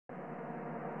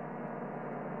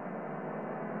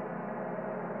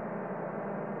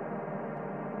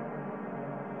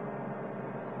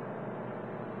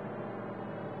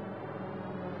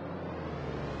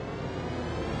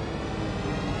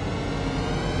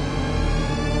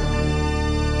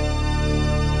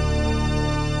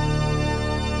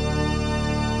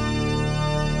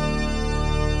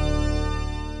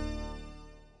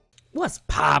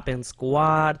poppin',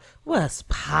 squad? What's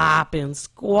poppin',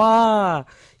 squad?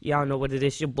 Y'all know what it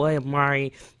is, your boy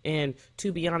Amauri. And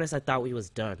to be honest, I thought we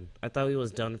was done. I thought we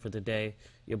was done for the day.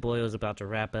 Your boy was about to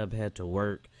wrap up, head to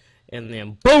work. And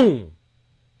then boom!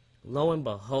 Lo and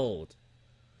behold,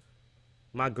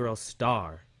 my girl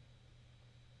Star,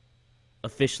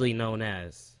 officially known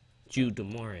as Jude.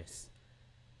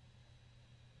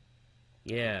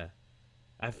 Yeah,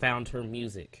 I found her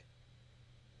music.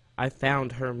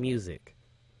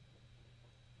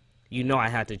 You know I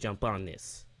had to jump on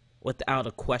this. Without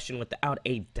a question, without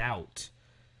a doubt.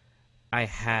 I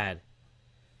had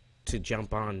to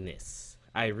jump on this.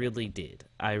 I really did.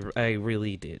 I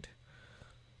really did.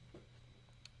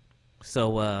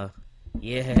 So,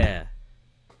 yeah.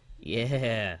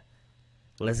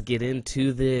 Let's get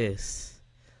into this.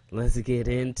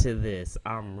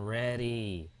 I'm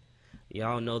ready.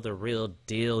 Y'all know the real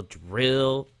deal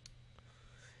drill.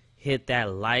 Hit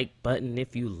that like button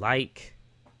if you like.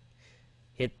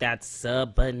 Hit that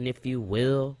sub button if you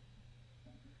will.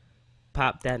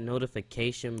 Pop that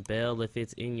notification bell if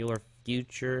it's in your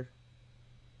future.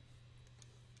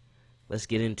 Let's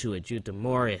get into it. Jude.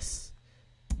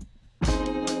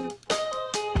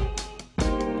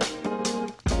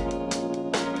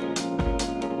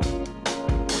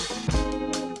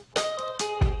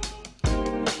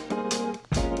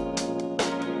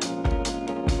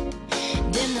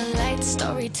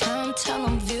 Story time, tell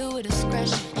them view with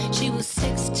discretion. She was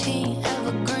 16,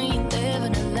 evergreen,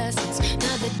 living her lessons.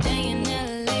 Another day in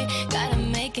LA, gotta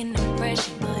make an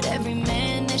impression. But every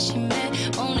man that she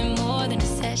met wanted more than a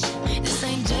session. This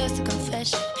ain't just a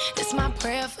confession, this my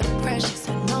prayer for the precious.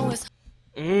 I know it's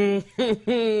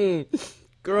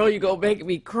Girl, you gonna make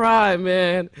me cry,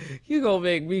 man. You gonna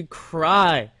make me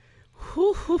cry.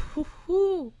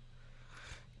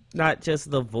 Not just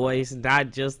the voice,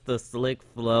 not just the slick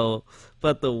flow,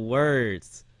 but the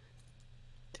words.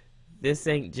 This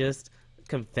ain't just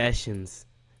confessions.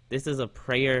 This is a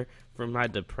prayer for my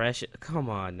depression. Come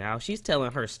on now. She's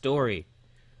telling her story.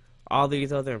 All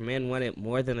these other men wanted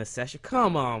more than a session.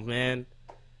 Come on, man.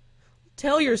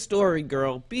 Tell your story,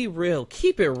 girl. Be real.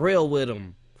 Keep it real with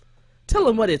them. Tell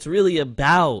them what it's really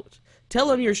about. Tell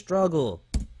them your struggle.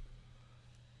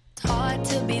 It's hard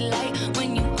to be light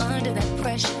when you under that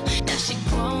pressure. Now she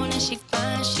grown and she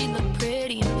fine, she look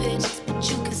pretty in pictures, but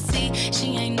you can see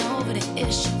she ain't over the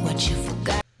issue. What you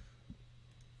forgot?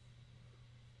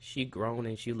 She grown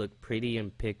and she look pretty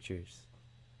in pictures,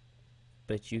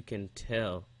 but you can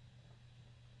tell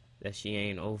that she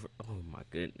ain't over. Oh my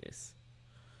goodness.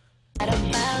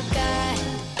 About God.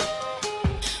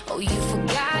 Oh, you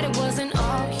forgot it wasn't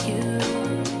all you.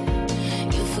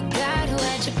 You forgot who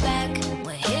had your back.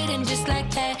 We're hidden just like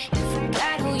that. You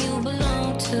forgot who you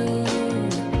belong to.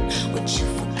 What you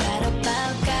forgot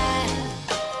about God.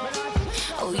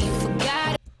 Oh, you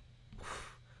forgot.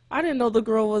 I didn't know the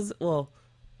girl was, well,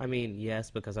 I mean, yes,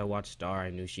 because I watched Star, I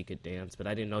knew she could dance, but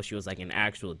I didn't know she was like an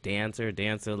actual dancer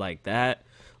like that.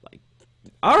 Like,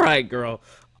 all right, girl.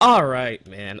 All right,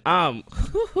 man. I'm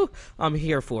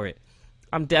here for it.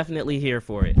 I'm definitely here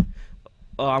for it.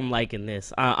 Oh, I'm liking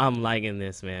this. I'm liking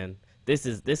this, man. This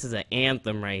is an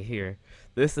anthem right here.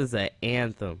 This is an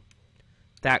anthem.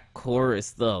 That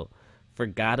chorus though.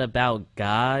 Forgot about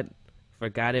God.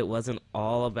 Forgot it wasn't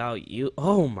all about you.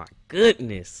 Oh my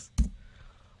goodness.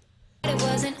 It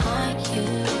wasn't on you.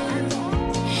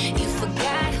 You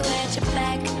forgot who had your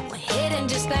back. We're hidden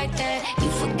just like that. You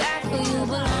forgot who you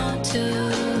belong to.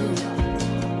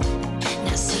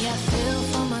 Now see, I feel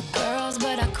for my girls,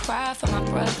 but I cry for my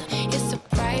brother. It's a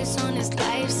price on his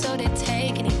life, so they're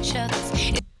taking each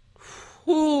other's.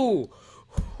 Who?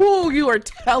 You are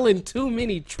telling too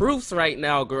many truths right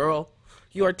now, girl.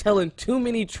 You are telling too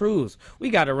many truths. We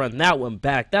gotta run that one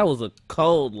back. That was a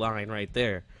cold line right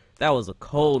there. That was a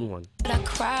cold one. I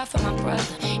cry for my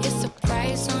brother. It's a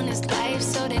price on his life,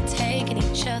 so they're taking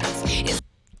each other's.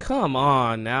 Come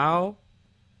on now.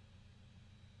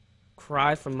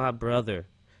 Cry for my brother.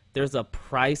 There's a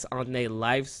price on their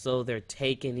life, so they're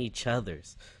taking each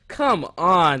other's. Come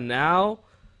on now.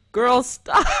 Girl,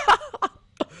 stop.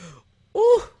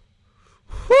 Ooh.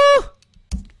 Whew.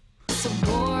 It's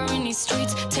a war in these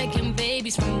streets, taking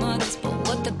babies from mothers. But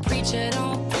what the preacher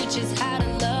don't preach is how to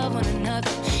love one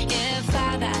another. Yeah,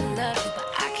 Father, I love you,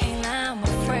 but I can't lie, I'm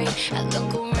afraid. I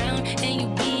look around and you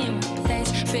being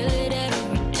replaced. Feel it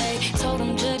every day. Told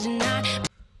them judge and not.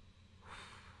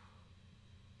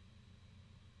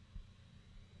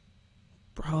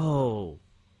 Bro.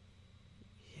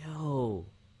 Yo.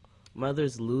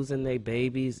 Mothers losing their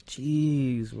babies.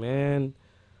 Jeez, man.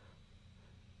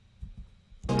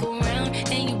 Look around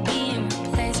and you being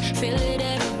replaced. Feel it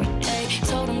every day.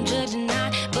 Told them judge and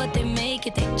not.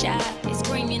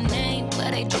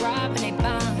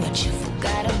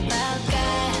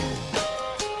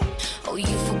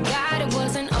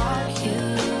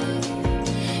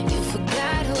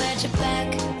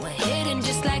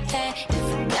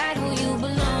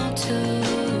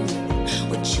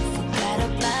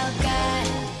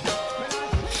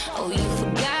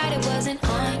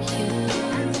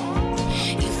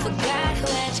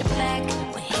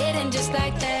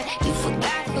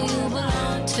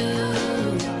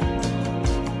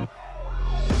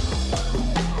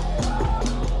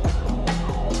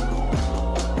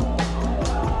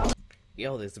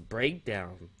 Yo, this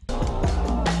breakdown.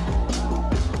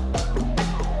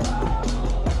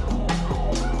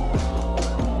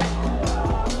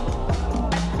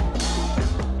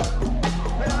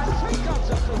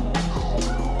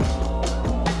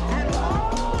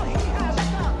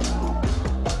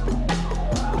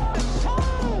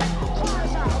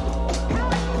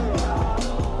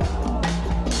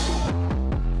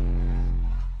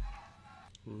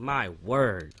 My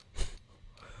word.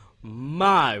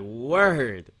 My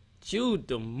word. Jude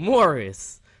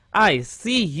Morris. I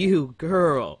see you,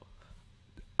 girl.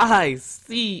 I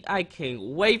see. I can't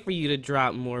wait for you to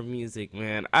drop more music,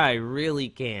 man. I really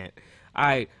can't.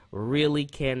 I really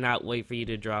cannot wait for you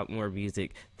to drop more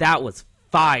music. That was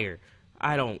fire.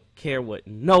 I don't care what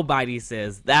nobody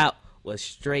says. That was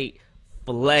straight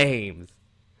flames.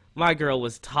 My girl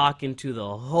was talking to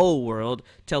the whole world,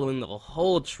 telling the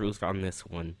whole truth on this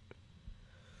one.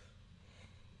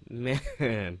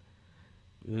 Man,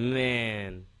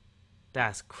 man,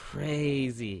 that's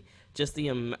crazy. Just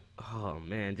the oh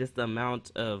man, just the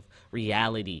amount of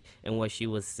reality in what she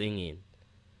was singing.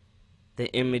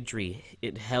 The imagery,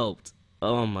 it helped.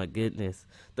 Oh my goodness.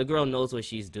 The girl knows what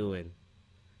she's doing.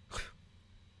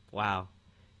 Wow.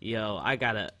 Yo, I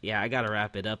gotta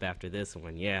wrap it up after this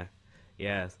one. Yeah.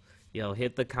 Yes. Yo,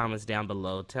 hit the comments down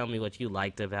below. Tell me what you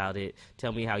liked about it.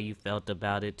 Tell me how you felt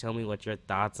about it. Tell me what your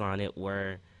thoughts on it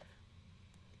were.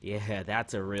 Yeah,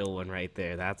 that's a real one right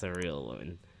there. That's a real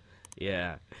one.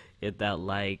 Yeah. Hit that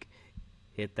like,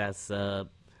 hit that sub,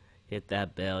 hit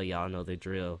that bell. Y'all know the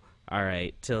drill.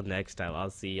 Alright, till next time.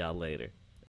 I'll see y'all later.